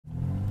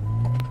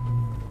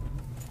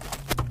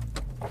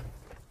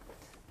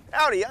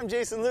Howdy, I'm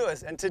Jason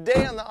Lewis, and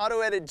today on the Auto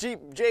Edit Jeep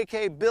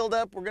JK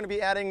build-up, we're going to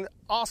be adding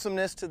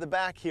awesomeness to the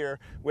back here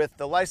with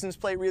the license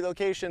plate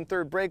relocation,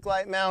 third brake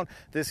light mount,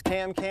 this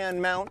cam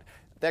can mount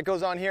that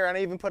goes on here, and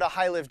I even put a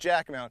high lift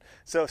jack mount.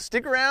 So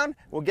stick around,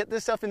 we'll get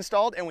this stuff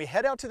installed, and we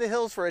head out to the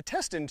hills for a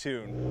test and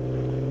tune.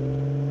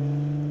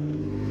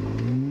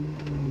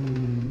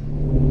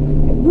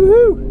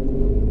 Woohoo!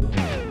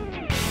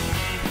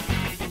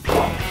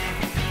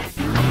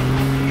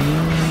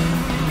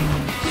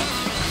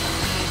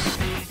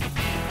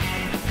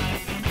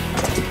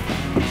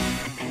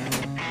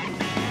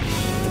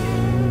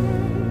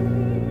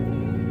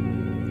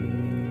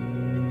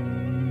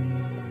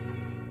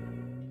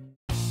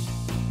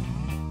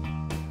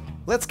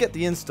 Let's get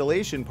the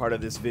installation part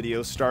of this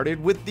video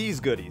started with these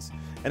goodies.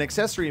 An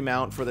accessory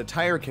mount for the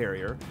tire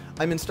carrier.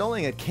 I'm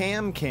installing a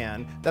cam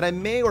can that I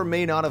may or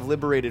may not have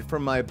liberated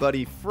from my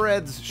buddy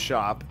Fred's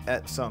shop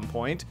at some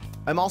point.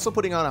 I'm also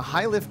putting on a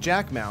high lift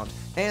jack mount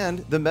and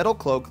the metal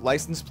cloak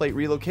license plate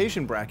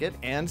relocation bracket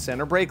and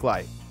center brake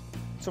light.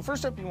 So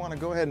first up, you want to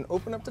go ahead and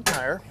open up the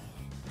tire,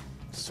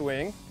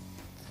 swing,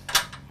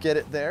 get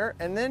it there,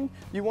 and then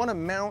you want to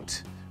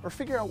mount or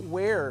figure out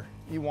where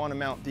you want to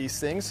mount these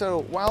things.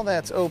 So while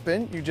that's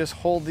open, you just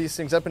hold these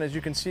things up, and as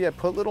you can see, I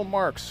put little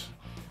marks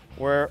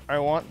where I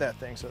want that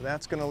thing. So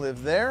that's going to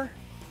live there,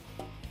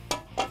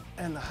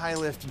 and the high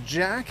lift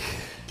jack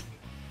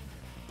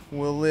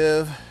will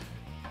live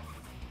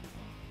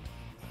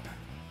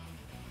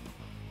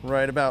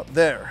right about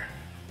there.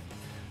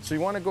 So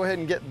you want to go ahead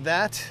and get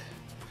that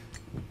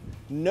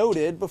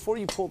noted before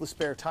you pull the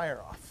spare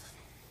tire off.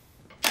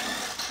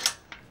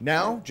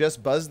 Now,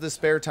 just buzz the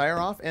spare tire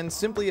off and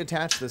simply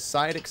attach the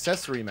side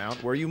accessory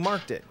mount where you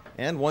marked it.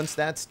 And once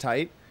that's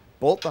tight,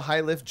 bolt the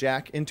high lift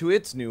jack into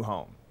its new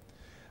home.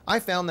 I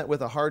found that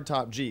with a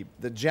hardtop Jeep,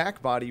 the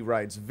jack body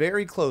rides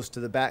very close to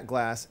the back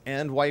glass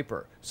and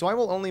wiper, so I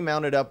will only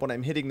mount it up when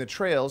I'm hitting the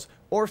trails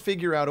or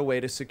figure out a way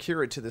to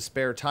secure it to the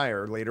spare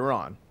tire later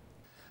on.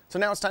 So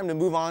now it's time to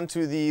move on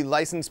to the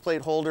license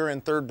plate holder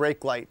and third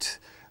brake light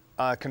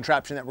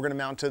contraption that we're going to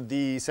mount to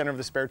the center of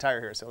the spare tire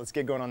here. So let's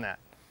get going on that.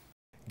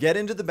 Get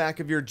into the back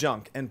of your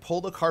junk and pull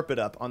the carpet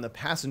up on the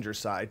passenger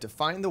side to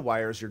find the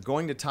wires you're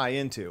going to tie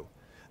into.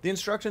 The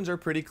instructions are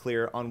pretty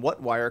clear on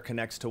what wire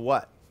connects to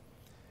what.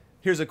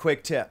 Here's a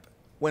quick tip.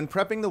 When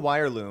prepping the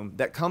wire loom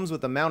that comes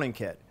with the mounting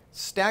kit,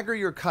 stagger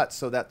your cuts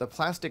so that the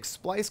plastic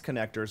splice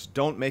connectors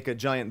don't make a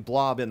giant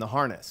blob in the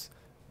harness.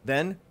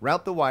 Then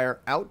route the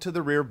wire out to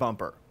the rear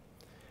bumper.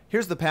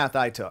 Here's the path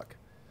I took.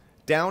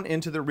 Down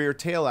into the rear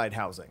taillight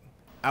housing,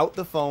 out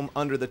the foam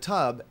under the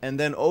tub, and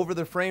then over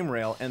the frame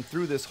rail and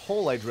through this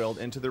hole I drilled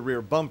into the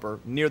rear bumper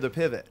near the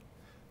pivot.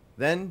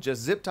 Then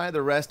just zip tie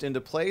the rest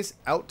into place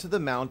out to the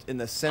mount in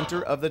the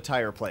center of the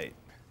tire plate.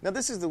 Now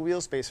this is the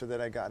wheel spacer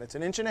that I got. It's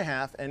 1.5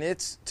 inches, and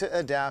it's to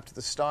adapt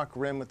the stock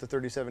rim with the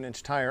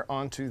 37-inch tire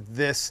onto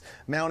this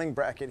mounting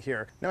bracket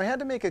here. Now I had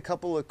to make a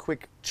couple of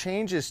quick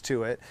changes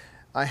to it.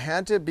 I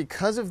had to,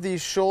 because of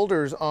these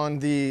shoulders on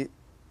the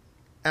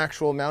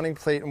actual mounting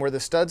plate and where the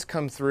studs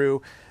come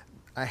through,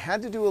 I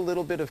had to do a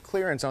little bit of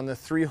clearance on the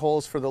 3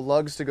 holes for the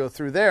lugs to go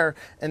through there,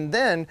 and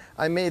then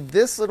I made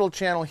this little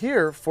channel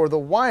here for the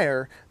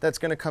wire that's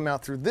going to come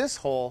out through this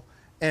hole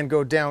and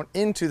go down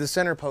into the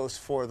center post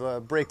for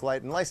the brake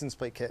light and license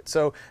plate kit.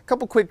 So a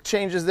couple quick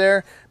changes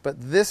there, but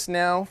this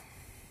now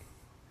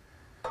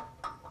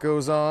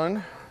goes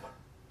on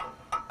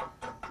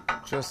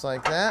just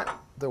like that.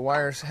 The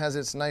wire has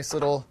its nice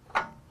little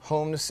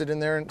home to sit in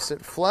there and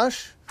sit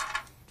flush.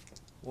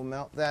 We'll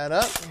mount that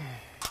up.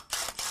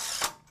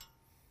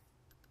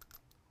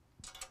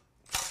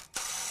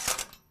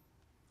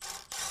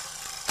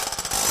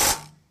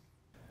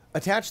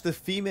 Attach the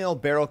female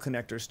barrel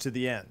connectors to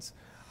the ends.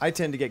 I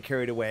tend to get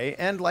carried away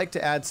and like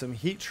to add some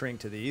heat shrink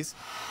to these.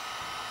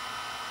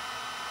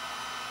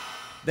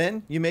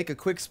 Then you make a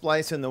quick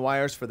splice in the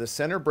wires for the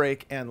center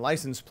brake and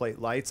license plate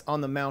lights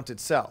on the mount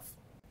itself.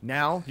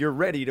 Now you're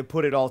ready to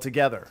put it all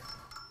together.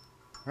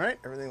 All right,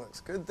 everything looks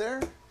good there.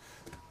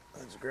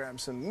 Let's grab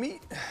some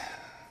meat.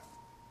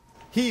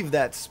 Heave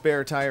that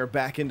spare tire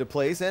back into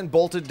place and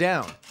bolt it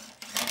down.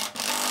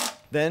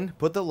 Then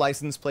put the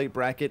license plate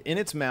bracket in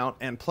its mount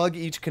and plug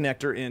each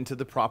connector into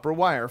the proper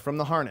wire from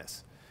the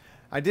harness.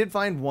 I did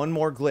find one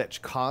more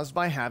glitch caused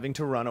by having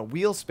to run a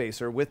wheel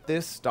spacer with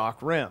this stock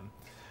rim.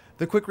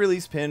 The quick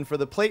release pin for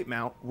the plate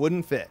mount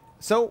wouldn't fit,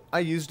 so I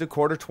used a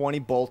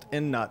 1/4 bolt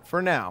and nut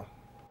for now.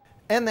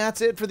 And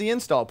that's it for the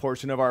install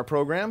portion of our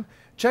program.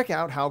 Check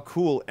out how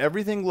cool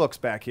everything looks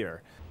back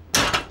here.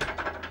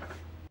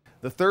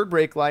 The third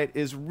brake light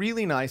is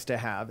really nice to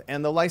have,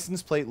 and the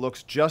license plate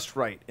looks just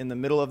right in the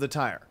middle of the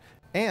tire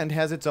and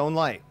has its own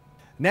light.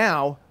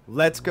 Now,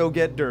 let's go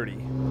get dirty.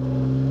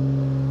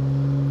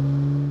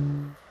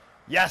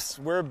 Yes,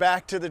 we're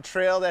back to the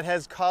trail that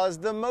has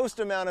caused the most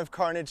amount of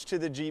carnage to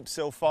the Jeep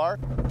so far.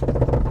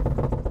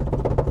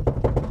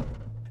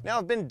 Now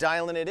I've been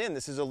dialing it in.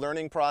 This is a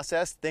learning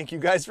process. Thank you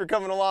guys for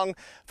coming along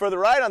for the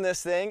ride on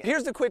this thing.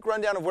 Here's the quick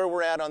rundown of where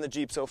we're at on the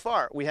Jeep so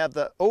far. We have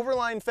the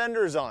overline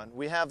fenders on.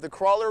 We have the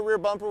crawler rear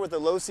bumper with a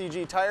low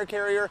CG tire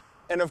carrier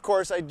And of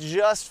course, I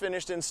just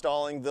finished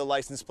installing the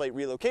license plate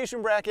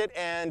relocation bracket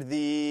and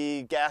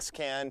the gas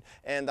can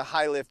and the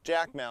high lift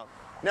jack mount.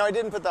 Now, I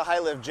didn't put the high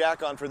lift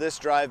jack on for this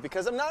drive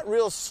because I'm not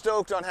real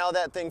stoked on how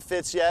that thing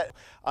fits yet.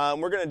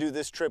 We're gonna do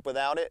this trip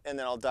without it, and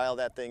then I'll dial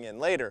that thing in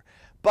later.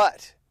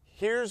 But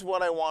here's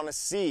what I wanna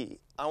see.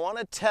 I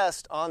wanna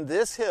test on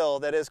this hill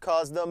that has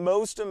caused the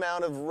most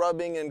amount of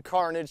rubbing and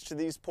carnage to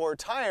these poor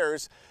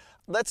tires.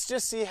 Let's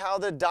just see how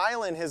the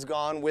dial-in has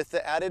gone with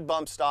the added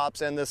bump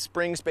stops and the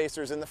spring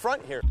spacers in the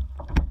front here.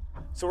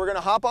 So we're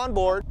gonna hop on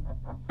board,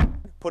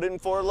 put it in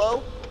forward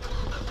low,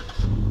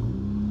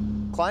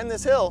 climb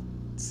this hill,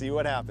 see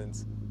what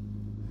happens.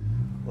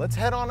 Let's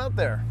head on up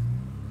there.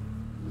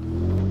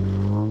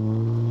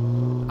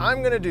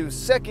 I'm gonna do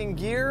second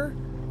gear,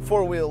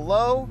 four-wheel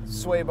low,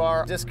 sway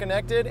bar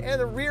disconnected, and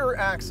the rear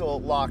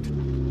axle locked.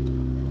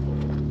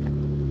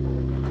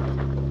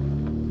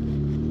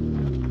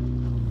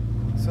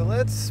 So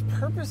let's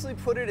purposely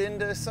put it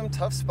into some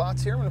tough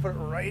spots here. I'm gonna put it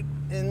right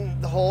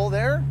in the hole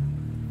there.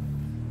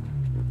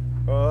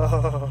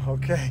 Oh,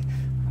 okay.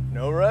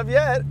 No rev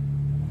yet.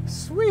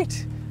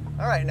 Sweet.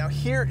 All right, now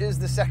here is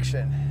the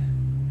section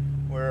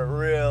where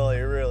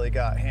it really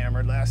got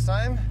hammered last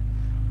time.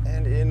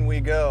 And in we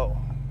go.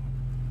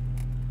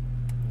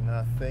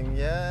 Nothing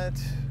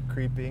yet.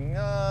 Creeping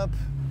up.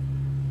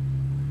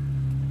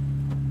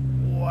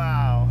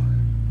 Wow.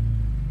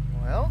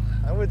 Well,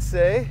 I would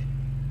say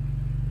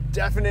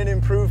definite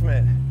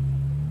improvement.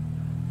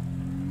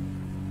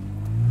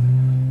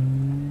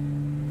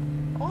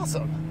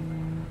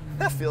 Awesome.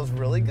 That feels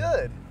really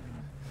good.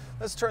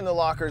 Let's turn the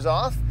lockers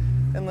off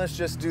and let's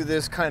just do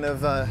this kind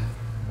of a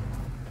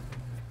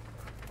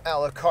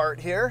la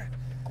carte here.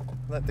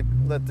 Let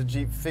the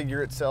Jeep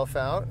figure itself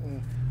out,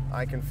 and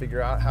I can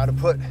figure out how to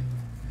put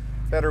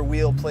better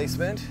wheel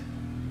placement.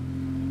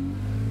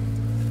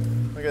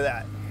 Look at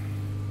that.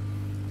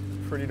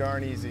 Pretty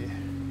darn easy.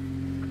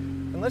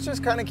 And let's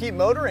just kind of keep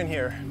motoring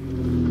here.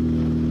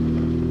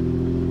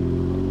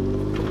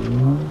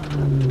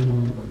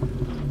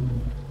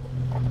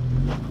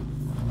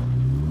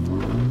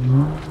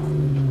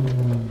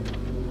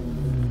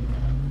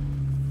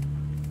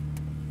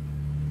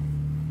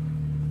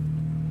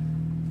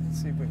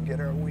 Let's see if we can get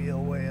our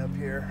wheel way up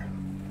here.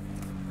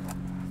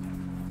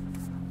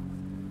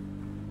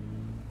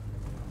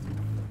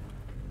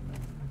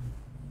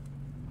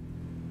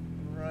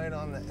 Right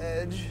on the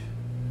edge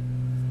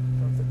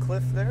of the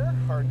cliff there,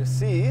 hard to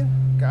see.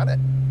 Got it.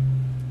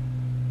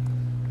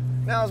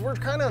 Now, as we're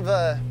kind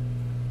of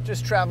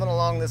just traveling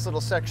along this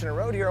little section of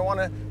road here, I want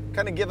to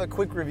kind of give a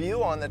quick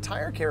review on the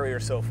tire carrier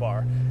so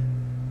far.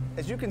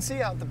 As you can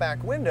see out the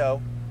back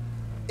window,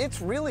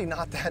 it's really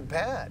not that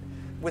bad.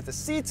 With the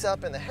seats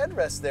up and the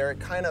headrest there, it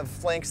kind of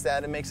flanks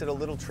that and makes it a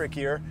little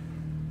trickier.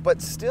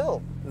 But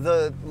still,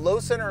 the low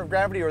center of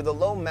gravity or the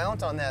low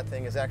mount on that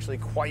thing is actually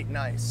quite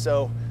nice.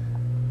 So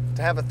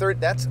to have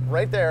that's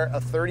right there,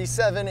 a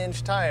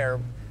 37-inch tire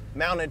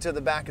mounted to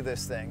the back of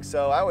this thing.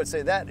 So I would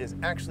say that is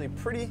actually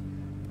pretty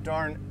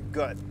darn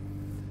good.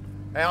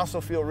 I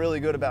also feel really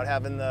good about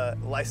having the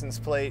license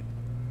plate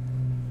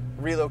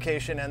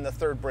relocation and the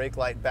third brake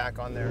light back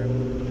on there.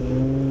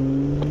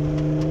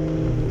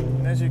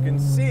 And as you can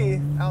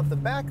see out the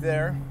back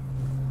there,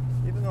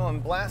 even though I'm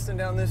blasting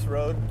down this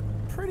road,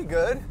 pretty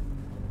good.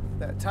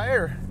 That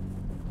tire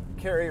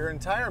carrier and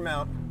tire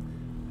mount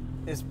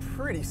is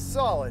pretty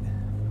solid.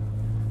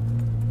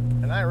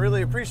 And I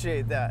really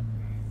appreciate that.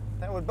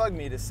 That would bug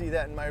me to see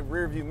that in my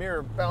rear view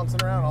mirror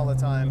bouncing around all the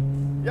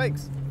time.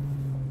 Yikes.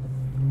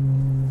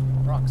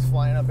 Rocks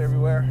flying up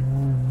everywhere.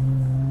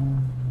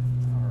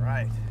 All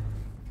right.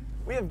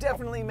 We have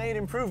definitely made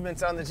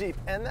improvements on the Jeep,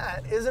 and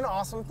that is an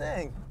awesome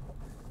thing.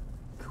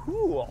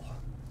 Cool.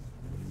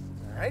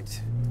 All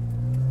right.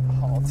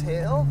 Haul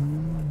tail.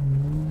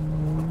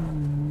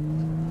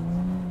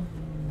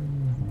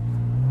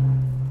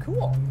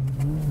 Cool.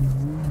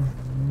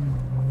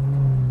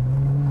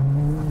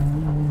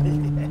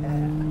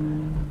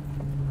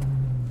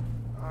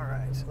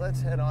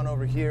 Let's head on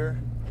over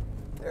here.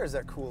 There's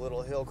that cool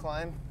little hill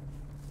climb.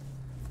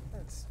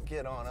 Let's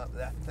get on up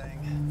that thing.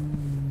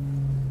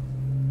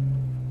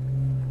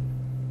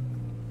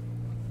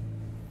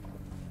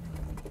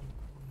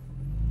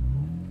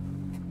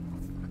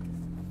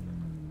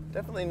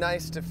 Definitely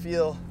nice to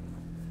feel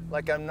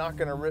like I'm not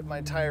gonna rip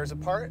my tires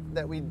apart,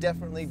 that we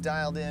definitely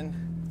dialed in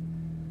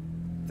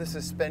the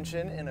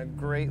suspension in a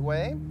great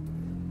way,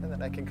 and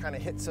that I can kind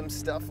of hit some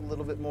stuff a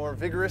little bit more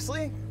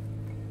vigorously.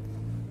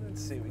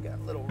 Let's see, we got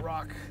a little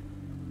rock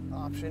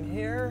option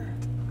here.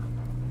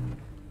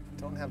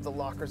 Don't have the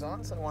lockers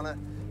on, so I want to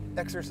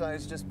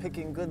exercise just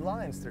picking good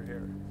lines through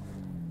here.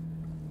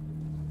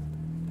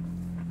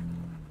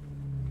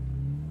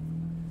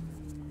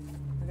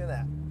 Look at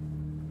that.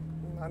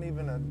 Not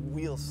even a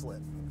wheel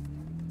slip.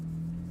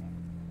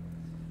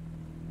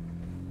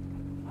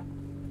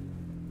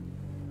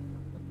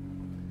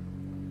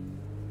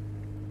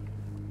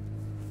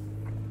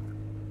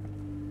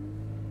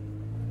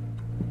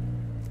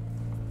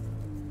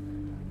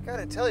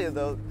 Gotta tell you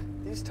though,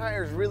 these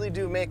tires really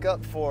do make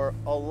up for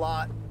a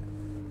lot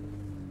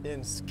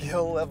in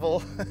skill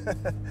level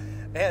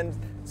and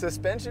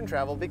suspension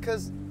travel,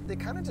 because they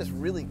kind of just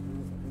really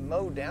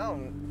mow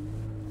down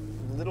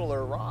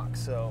littler rocks,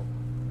 so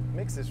it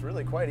makes this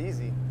really quite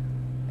easy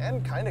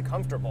and kind of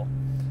comfortable.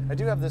 I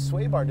do have the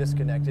sway bar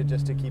disconnected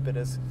just to keep it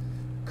as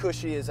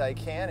cushy as I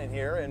can in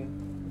here,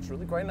 and it's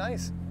really quite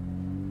nice.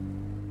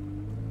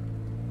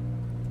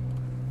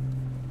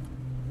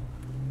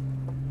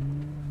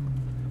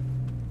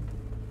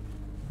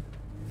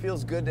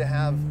 Feels good to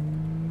have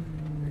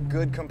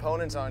good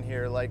components on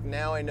here. Like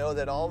now I know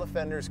that all the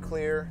fender's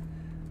clear,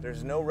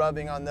 there's no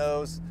rubbing on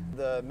those.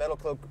 The metal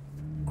cloak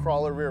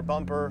crawler rear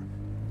bumper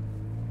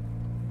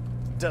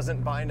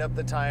doesn't bind up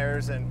the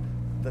tires, and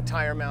the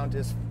tire mount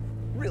is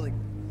really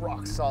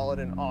rock solid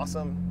and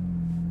awesome.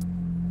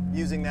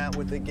 Using that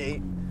with the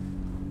gate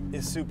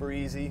is super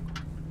easy.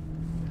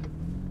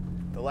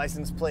 The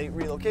license plate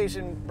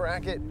relocation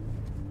bracket,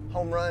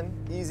 home run,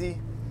 easy.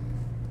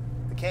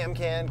 The cam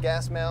can,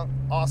 gas mount,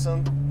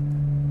 awesome.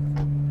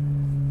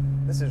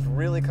 This is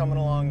really coming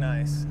along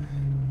nice.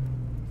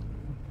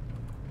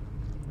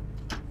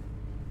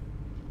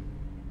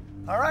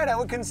 All right, I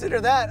would consider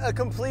that a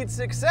complete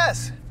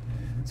success.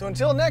 So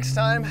until next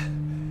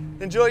time,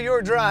 enjoy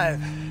your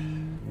drive.